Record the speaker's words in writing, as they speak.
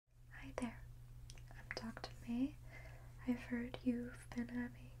okay? I've heard you've been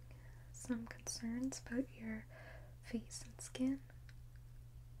having some concerns about your face and skin.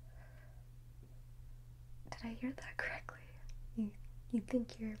 Did I hear that correctly? You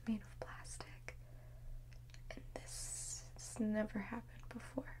think you're made of plastic? And this has never happened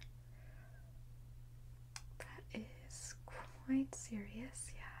before. That is quite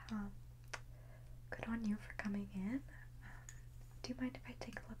serious, yeah. Good on you for coming in. Do you mind if I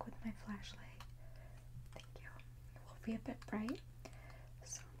take a look with my flashlight? Thank you. It will be a bit bright,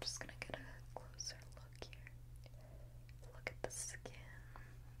 so I'm just gonna get a closer look here. Look at the skin,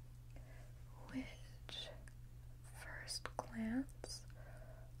 which, first glance,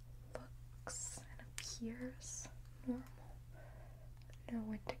 looks and appears normal.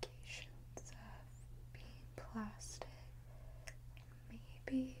 No indications of being plastic.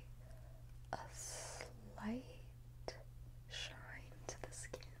 Maybe a slight shine to the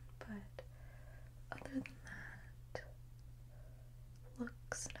skin, but other than that,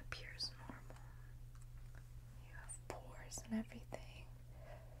 looks and appears normal. You have pores and everything.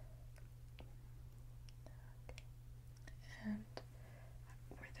 Okay. And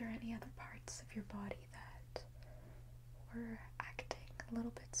were there any other parts of your body that were acting a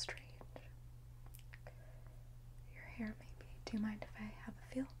little bit strange? Your hair, maybe. Do you mind if I have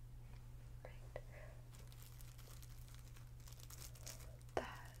a feel? Great.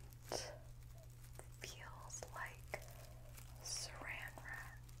 That feels like saran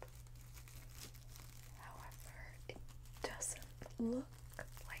wrap. However, it doesn't look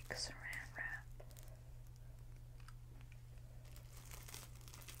like saran wrap.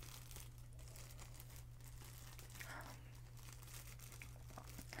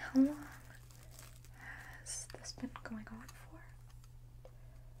 How long has this been going on for?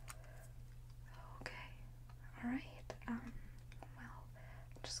 Okay, alright. Well,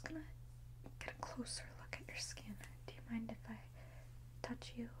 I'm just gonna get a closer look at your skin. Do you mind if I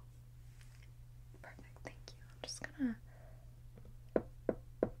touch you? Perfect, thank you. I'm just gonna...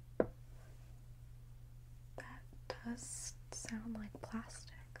 That does sound like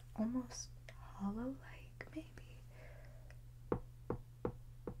plastic. Almost hollow-like, maybe.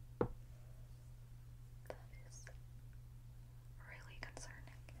 That is really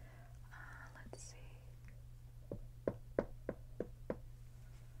concerning. Let's see.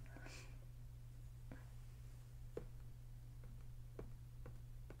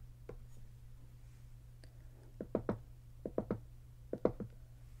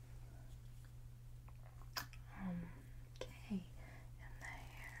 Okay, and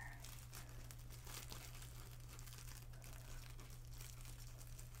there.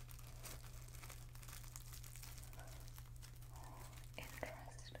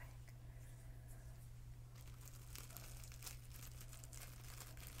 Interesting.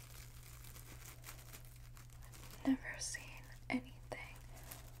 I've never seen anything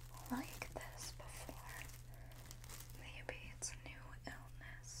like this before. Maybe it's a new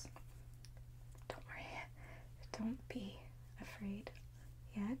illness. Don't worry. Don't be afraid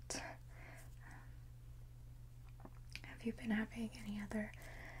yet. Have you been having any other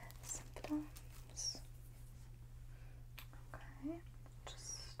symptoms? Okay,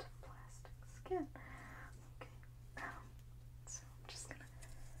 just plastic skin. Okay, so I'm just gonna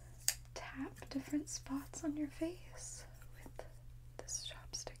tap different spots on your face with this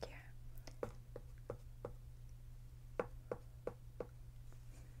chopstick here.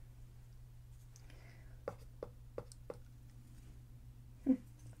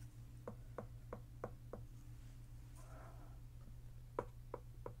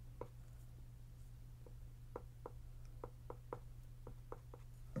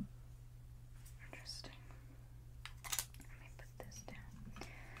 Interesting. Let me put this down.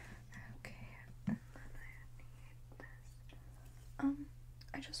 Okay, and then I need this.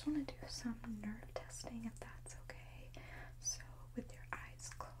 I just want to do some nerve testing if that's okay. So, with your eyes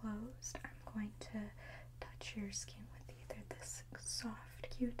closed, I'm going to touch your skin with either this soft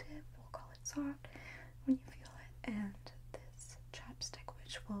Q-tip, we'll call it soft when you feel it, and this chopstick,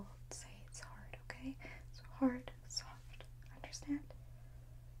 which will say it's hard, okay? So hard, soft, understand?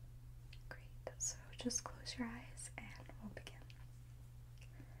 Great, so just close your eyes and we'll begin.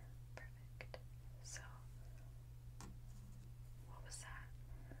 Perfect. So, what was that?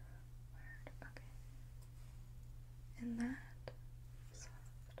 Hard, okay. And that,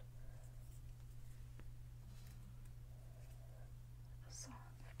 soft.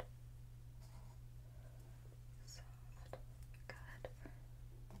 Soft. Soft.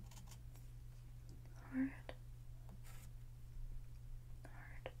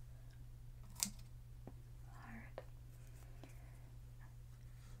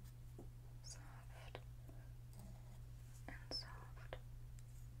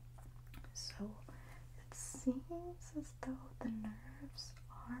 seems as though the nerves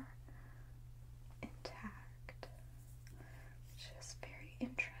are intact, which is very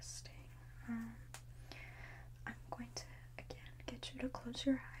interesting. I'm going to again get you to close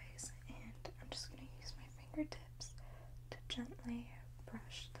your eyes, and I'm just going to use my fingertips to gently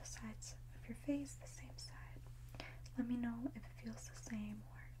brush the sides of your face, the same side. Let me know if it feels the same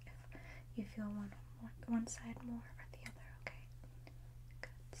or if you feel one side more or the other, okay?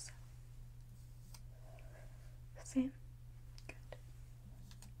 Good, so same, good,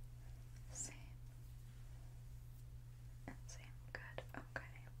 same, and same, good,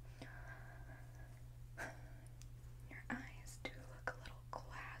 okay. Your eyes do look a little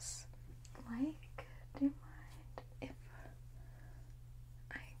glass-like. Do you mind if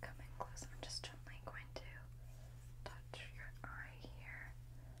I come in close? I'm just gently going to touch your eye here.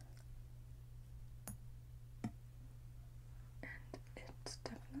 And it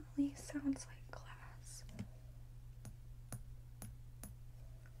definitely sounds like glass.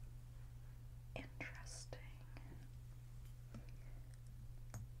 Interesting.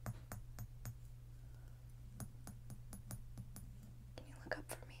 Can you look up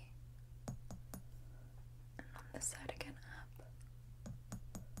for me? And on this side again, up.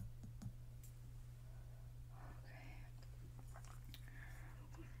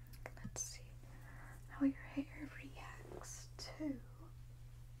 Okay. Let's see how your hair reacts to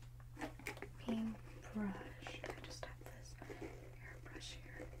being brushed. I just have this hairbrush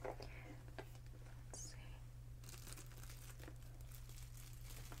here. Let's see.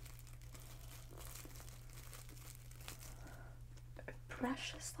 It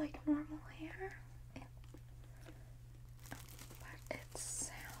brushes like normal hair, but it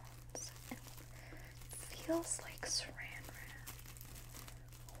sounds and feels like saran wrap.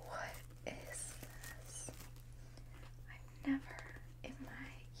 What is this? I've never, in my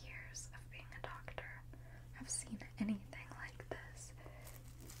years of being a doctor, have seen anything like this.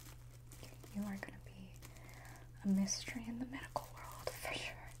 You are going to be a mystery in the medical world for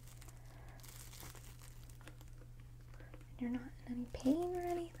sure. And you're not in any pain or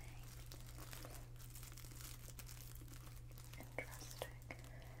anything? Interesting.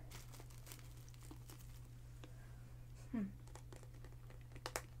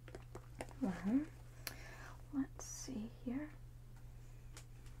 Well, let's see here.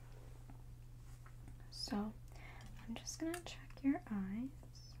 So, I'm just gonna check your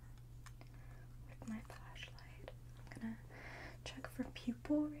eyes with my flashlight. I'm gonna check for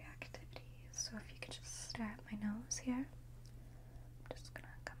pupil reactivity. So if you could just stare at my nose here. I'm just gonna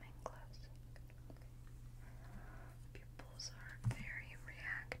come in close. Pupils are very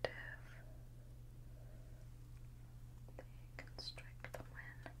reactive. They constrict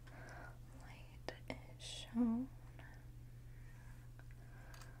when light is shown.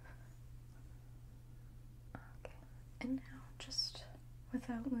 Okay, and now just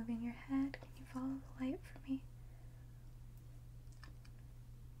without moving your head, can you follow the light for me?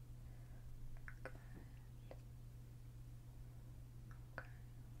 Good.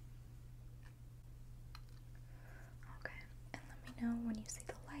 Okay, and let me know when you see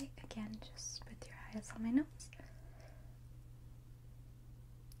the light again, just with your eyes on my nose.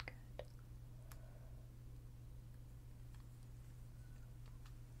 Good.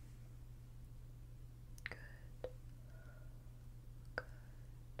 Good. Good.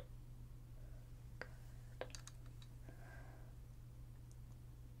 Good.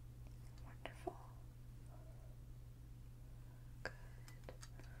 Wonderful. Good.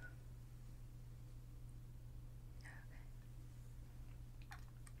 Okay.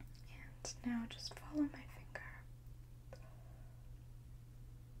 And now just follow my finger.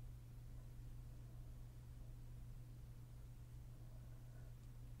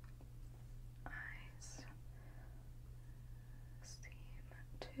 Eyes seem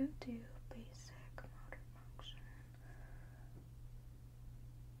to do basic motor function.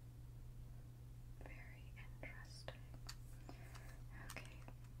 Very interesting. Okay.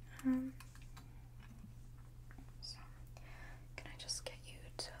 So can I just get you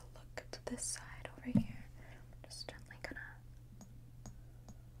to look to this side over here? Just gently gonna.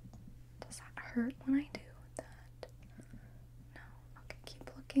 Does that hurt when I do that? No? Okay, keep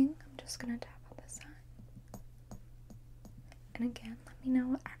looking. I'm just gonna tap on this side. And again, let me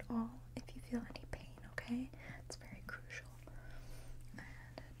know at all if you feel any pain, okay? It's very crucial.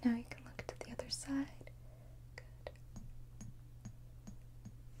 And now you can look to the other side. Good.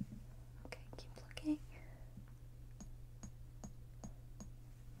 Okay, keep looking.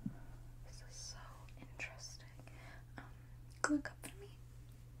 This is so interesting. Look up for me.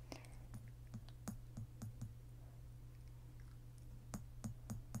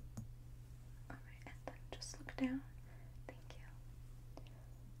 Alright, and then just down? Thank you.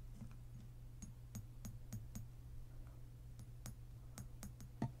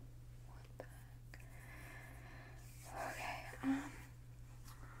 What the heck?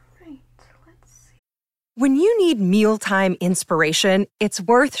 Okay, right, let's see. When you need mealtime inspiration, it's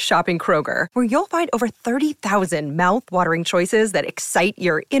worth shopping Kroger, where you'll find over 30,000 mouth-watering choices that excite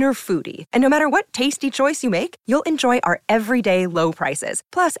your inner foodie. And no matter what tasty choice you make, you'll enjoy our everyday low prices,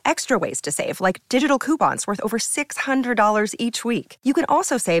 plus extra ways to save, like digital coupons worth over $600 each week. You can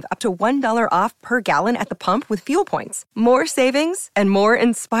also save up to $1 off per gallon at the pump with fuel points. More savings and more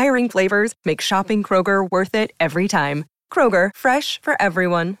inspiring flavors make shopping Kroger worth it every time. Kroger, fresh for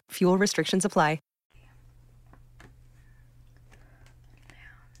everyone. Fuel restrictions apply.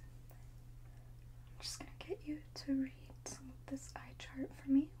 To read some of this eye chart for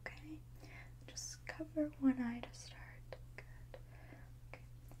me, okay? Just cover one eye to start. Good. Okay.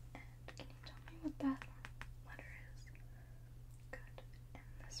 And can you tell me what that letter is? Good. And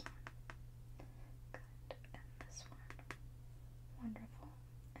this one. Good. And this one. Wonderful.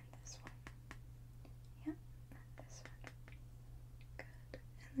 And this one. Yep. And this one. Good.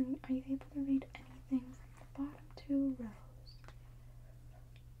 And then are you able to read anything from the bottom two rows?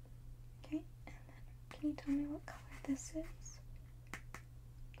 Okay. Can you tell me what color this is?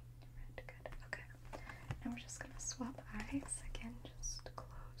 Red, good, okay. Now we're just gonna swap eyes. Again, just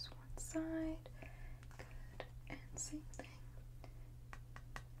close one side. Good, and same thing.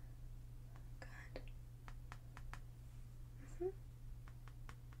 Good.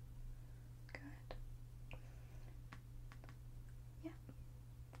 Good. Yep.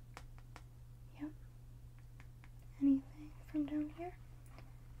 Yep. Anything from down here?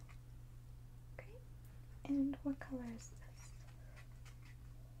 And what color is this?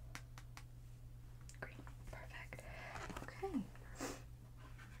 Green. Perfect. Okay.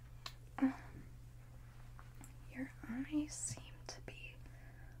 Your eyes seem to be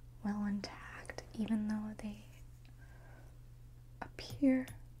well intact, even though they appear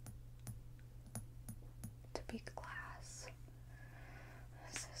to be glass.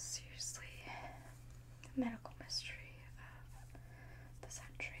 This is seriously a medical mystery of the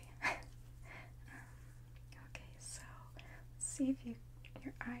century. See if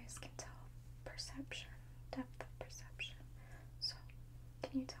your eyes can tell perception, depth of perception. So,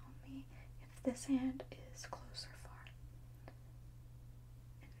 can you tell me if this hand is close or far?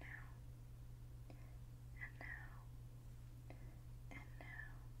 And now. And now. And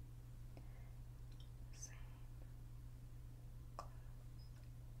now. Same. Close.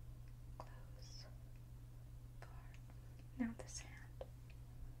 Close. Far. Now this hand.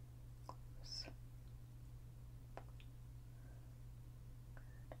 Close.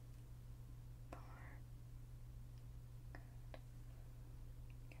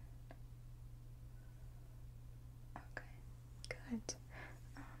 Good.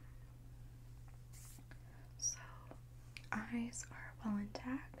 So, eyes are well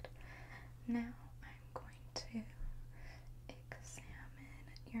intact. Now I'm going to examine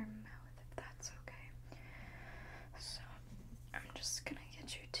your mouth, if that's okay. So, I'm just gonna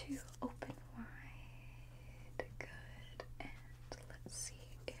get you to open wide. Good. And let's see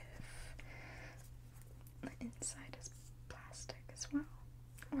if the inside is plastic as well,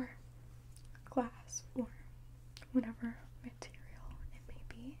 or glass, or whatever material it may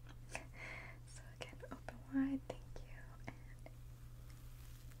be. So again, open wide, thank you.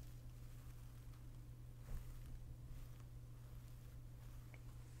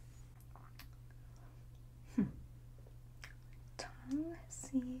 And tongue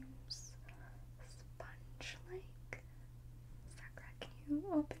seems sponge-like. Is that correct? Can you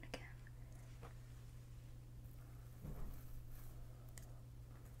open again?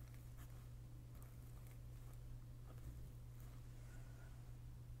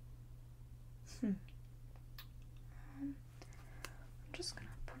 I'm just gonna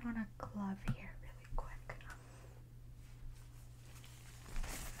put on a glove here really quick.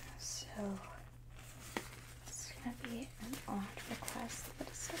 So, it's gonna be an odd request, but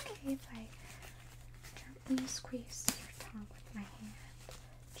it's okay if I gently squeeze your tongue with my hand.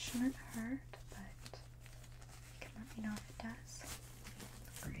 It shouldn't hurt, but you can let me know if it does.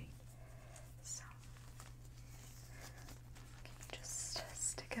 Great. So, can you just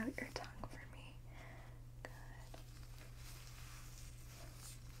stick out your tongue for me? Good.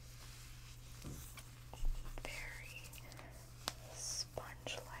 Very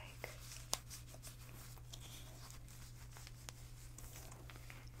sponge-like.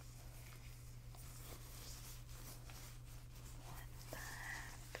 What the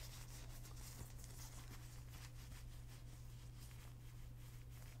heck?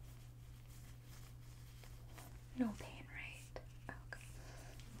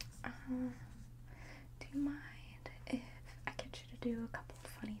 Do you mind if I get you to do a couple of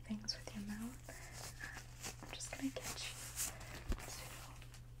funny things with your mouth? I'm just gonna get you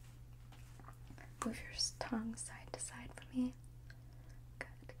to move your tongue side to side for me. Good.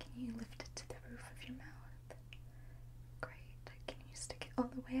 Can you lift it to the roof of your mouth? Great. Can you stick it all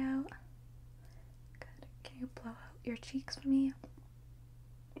the way out? Good. Can you blow out your cheeks for me?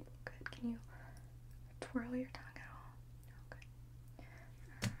 Good. Can you twirl your tongue at all? Okay.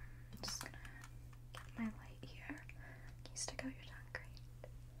 I'm just gonna get my light here. Can you stick out your tongue? Great.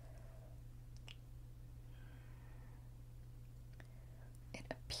 It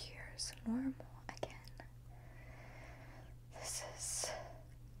appears normal again. This is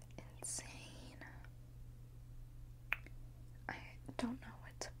insane. I don't know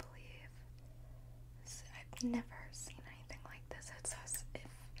what to believe. I've never seen anything like this. It's as if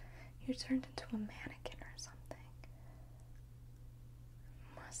you turned into a mannequin or something.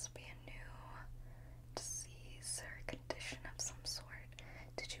 Must be a new disease or condition of some sort.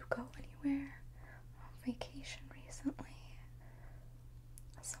 Did you go anywhere on vacation recently?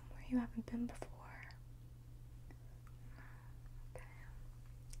 Somewhere you haven't been before? Okay.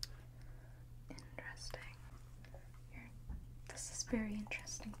 Interesting. This is very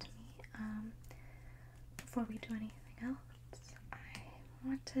interesting to me. Before we do anything else, I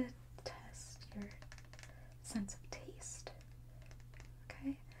want to test your sense of taste.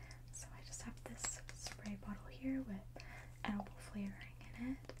 Okay? So I just have this spray bottle here with edible flavoring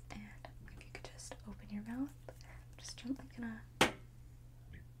in it, and if you could just open your mouth, I'm just gently gonna.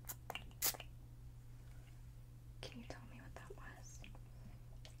 Can you tell me what that was?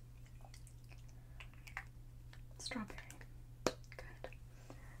 Strawberry. Good.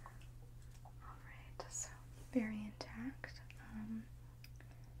 Alright, so very intact.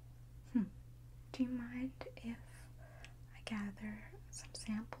 Do you mind if I gather some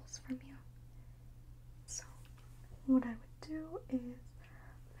samples from you? So, what I would do is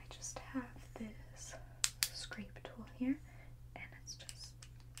I just have this scrape tool here, and it's just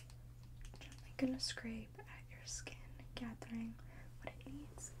gently gonna scrape at your skin, gathering what it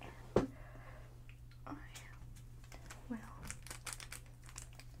needs, and I will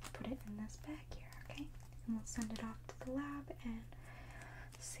put it in this bag here, okay? And we'll send it off to the lab and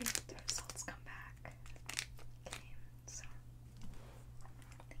see if the results come back. Okay, so I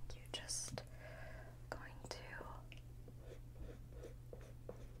think you just going to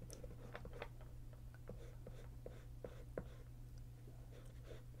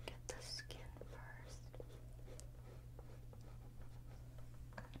get the skin first.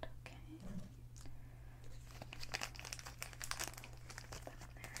 Good, okay. Put that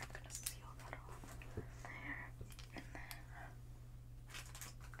in there. I'm gonna seal that off there. And then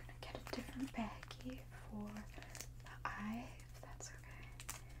I'm gonna get a different baggie for the eye, if that's okay.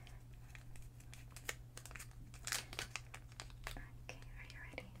 Okay, are you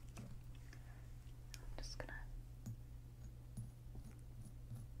ready? I'm just gonna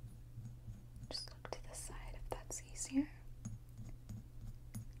just look to the side if that's easier.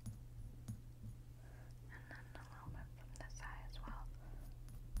 And then a little bit from this eye as well.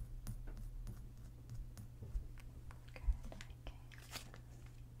 Good, okay.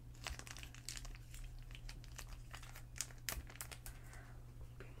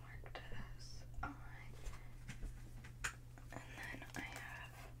 Be marked as eye. And then I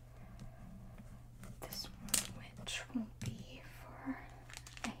have this one, which will be for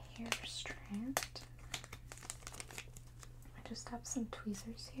a hair strand. I just have some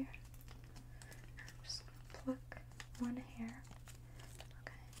tweezers here. I'm just gonna pluck one hair.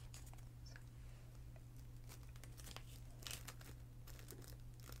 Okay.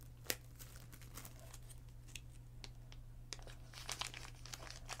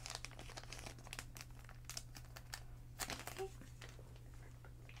 Okay.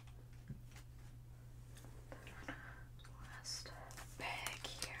 Last bag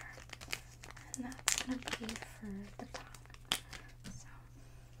here, and that's gonna be for the tongue. So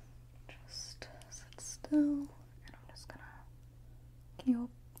just sit still, and I'm just gonna. Can you?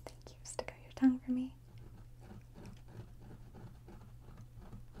 Thank you. Stick out your tongue for me.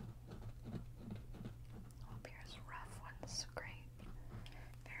 Hope yours rough one's great.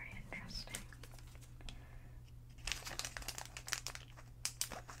 Very interesting.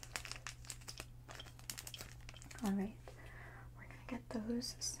 Alright, we're gonna get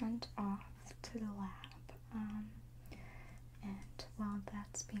those sent off to the lab. And while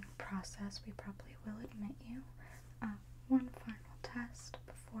that's being processed, we probably will admit you. One final test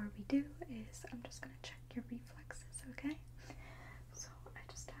before we do is I'm just gonna check your reflexes, okay? So I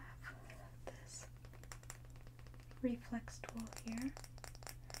just have this reflex tool here,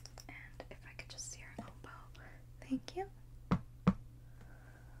 and Thank you. Okay,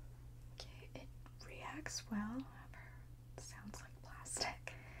 it reacts well, however, it sounds like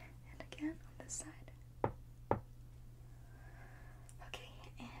plastic. And again, on this side. Okay,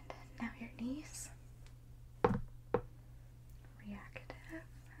 and now your knees. Reactive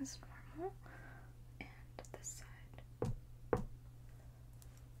as normal. And this side.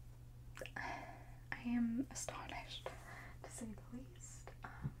 I am astonished, to say the least.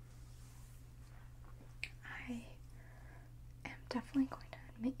 I am definitely going to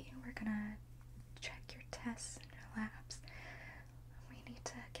admit you. We're gonna check your tests and your labs. We need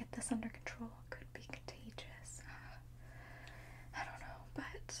to get this under control. It could be contagious. I don't know,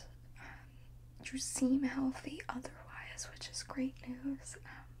 but you seem healthy otherwise, which is great news.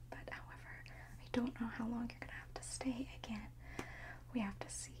 But however, I don't know how long you're gonna have to stay again. We have to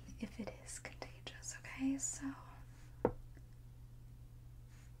see if it is contagious, okay? So